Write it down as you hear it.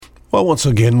Well, once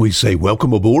again, we say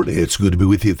welcome aboard. It's good to be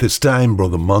with you at this time.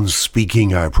 Brother Munn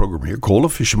speaking. Our program here called A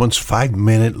Fisherman's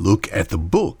 5-Minute Look at the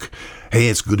Book. Hey,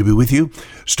 it's good to be with you.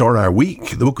 Start our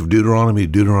week, the book of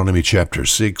Deuteronomy chapter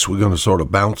 6. We're going to sort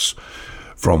of bounce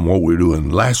from what we were doing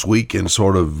last week and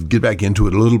sort of get back into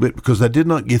it a little bit because I did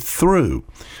not get through.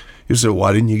 You say,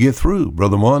 why didn't you get through?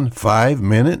 Brother Munn, 5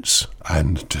 minutes?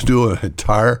 And to do an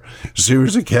entire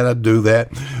series, I cannot do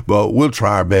that, but we'll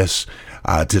try our best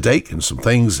to take, and some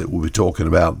things that we'll be talking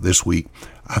about this week,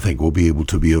 I think will be able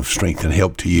to be of strength and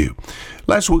help to you.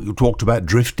 Last week we talked about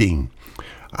drifting.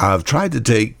 I've tried to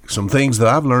take some things that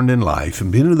I've learned in life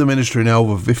and been in the ministry now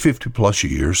over 50 plus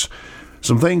years,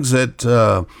 some things that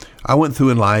I went through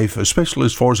in life, especially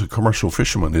as far as a commercial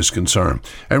fisherman is concerned,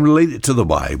 and relate it to the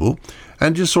Bible,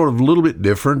 and just sort of a little bit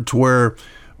different to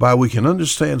whereby we can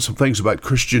understand some things about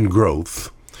Christian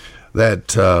growth that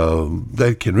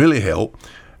can really help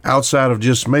outside of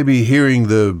just maybe hearing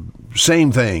the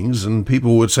same things, and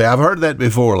people would say, I've heard that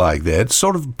before like that.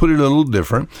 Sort of put it a little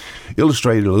different,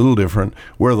 illustrate it a little different,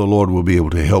 where the Lord will be able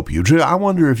to help you. I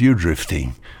wonder if you're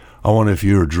drifting. I wonder if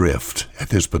you're adrift at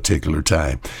this particular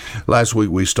time. Last week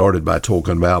we started by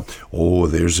talking about,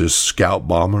 there's this scout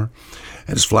bomber,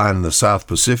 and it's flying in the South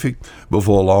Pacific.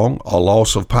 Before long, a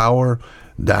loss of power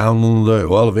down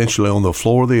eventually on the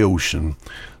floor of the ocean,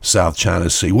 South China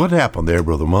Sea. What happened there,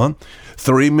 Brother Munn?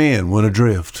 3 men went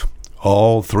adrift.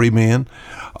 All 3 men.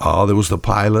 There was the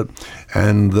pilot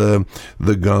and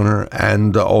the gunner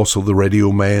and also the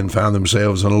radio man found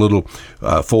themselves in a little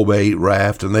 4x8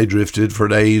 raft, and they drifted for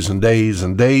days and days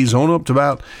and days, on up to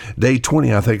about day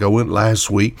 20, I think I went last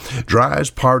week. Dry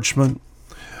as parchment,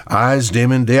 eyes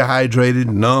dimming, dehydrated,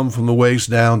 numb from the waist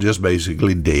down, just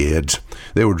basically dead.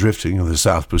 They were drifting in the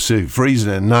South Pacific,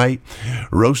 freezing at night,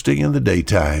 roasting in the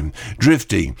daytime,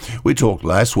 drifting. We talked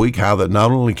last week how that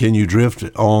not only can you drift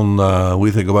on, we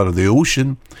think about it, the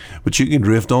ocean, but you can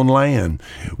drift on land.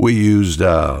 We used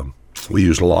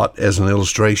Lot as an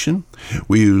illustration.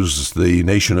 We used the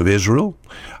nation of Israel.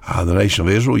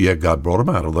 God brought them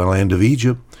out of the land of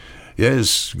Egypt.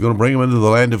 Yes, going to bring them into the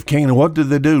land of Canaan. What did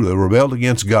they do? They rebelled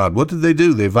against God. What did they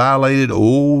do? They violated,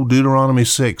 Deuteronomy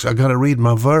 6. I got to read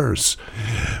my verse.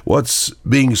 What's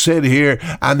being said here?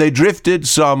 And they drifted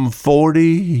some 40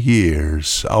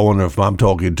 years. I wonder if I'm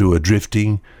talking to a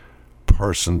drifting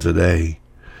person today.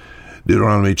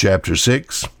 Deuteronomy chapter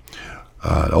 6,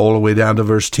 all the way down to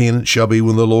verse 10. It shall be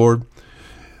when the Lord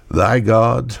thy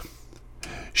God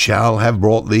shall have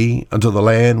brought thee unto the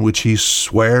land which he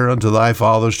sware unto thy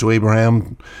fathers, to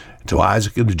Abraham, to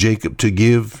Isaac, and to Jacob, to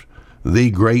give thee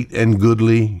great and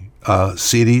goodly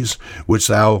cities, which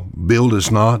thou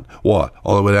buildest not. What?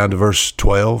 All the way down to verse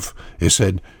 12, it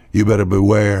said, you better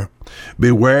beware.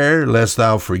 Beware lest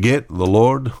thou forget the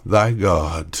Lord thy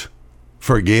God.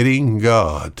 Forgetting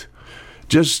God.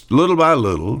 Just little by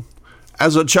little,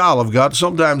 as a child of God,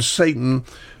 sometimes Satan,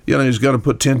 he's going to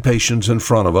put temptations in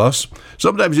front of us.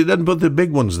 Sometimes he doesn't put the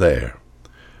big ones there.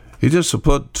 He just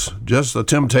put just a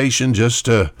temptation just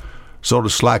to sort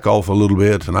of slack off a little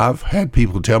bit. And I've had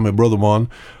people tell me, Brother Mon,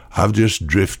 I've just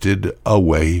drifted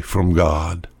away from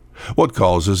God. What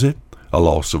causes it? A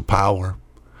loss of power.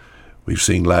 We've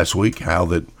seen last week how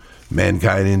that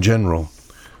mankind in general,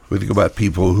 we think about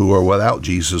people who are without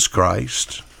Jesus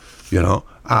Christ.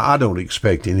 I don't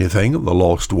expect anything of the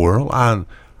lost world.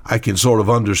 I can sort of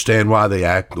understand why they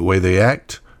act the way they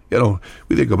act.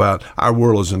 We think about our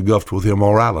world is engulfed with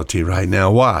immorality right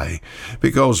now. Why?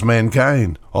 Because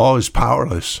mankind is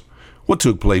powerless. What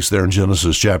took place there in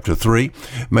Genesis chapter 3?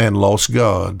 Man lost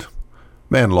God.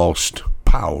 Man lost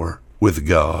power with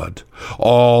God.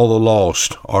 All the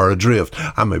lost are adrift.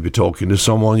 I may be talking to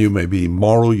someone. You may be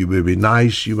moral. You may be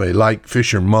nice. You may like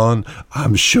Fisherman.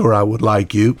 I'm sure I would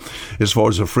like you as far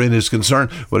as a friend is concerned.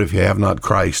 But if you have not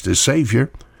Christ as Savior,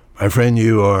 my friend,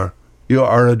 you are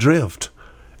adrift.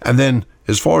 And then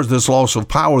as far as this loss of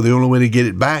power, the only way to get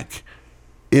it back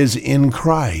is in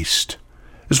Christ.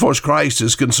 As far as Christ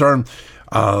is concerned,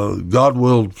 God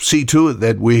will see to it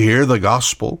that we hear the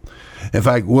gospel. In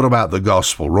fact, what about the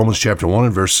gospel? Romans chapter 1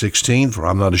 and verse 16, for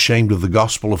I'm not ashamed of the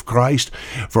gospel of Christ,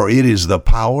 for it is the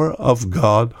power of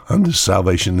God unto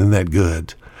salvation. Isn't that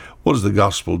good? What does the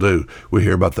gospel do? We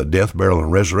hear about the death, burial,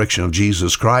 and resurrection of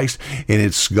Jesus Christ, and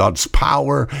it's God's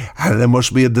power, and there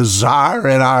must be a desire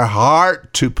in our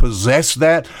heart to possess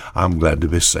that. I'm glad to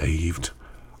be saved.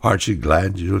 Aren't you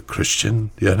glad you're a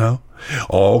Christian,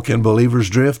 Can believers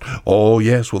drift? Oh,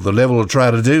 yes. Well, the devil will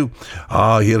try to do.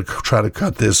 He'll try to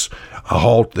cut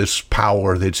halt this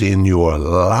power that's in your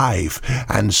life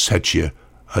and set you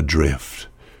adrift.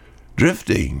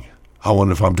 Drifting. I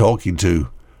wonder if I'm talking to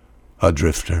a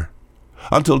drifter.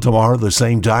 Until tomorrow, the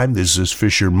same time, this is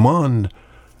Fisher Munn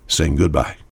saying goodbye.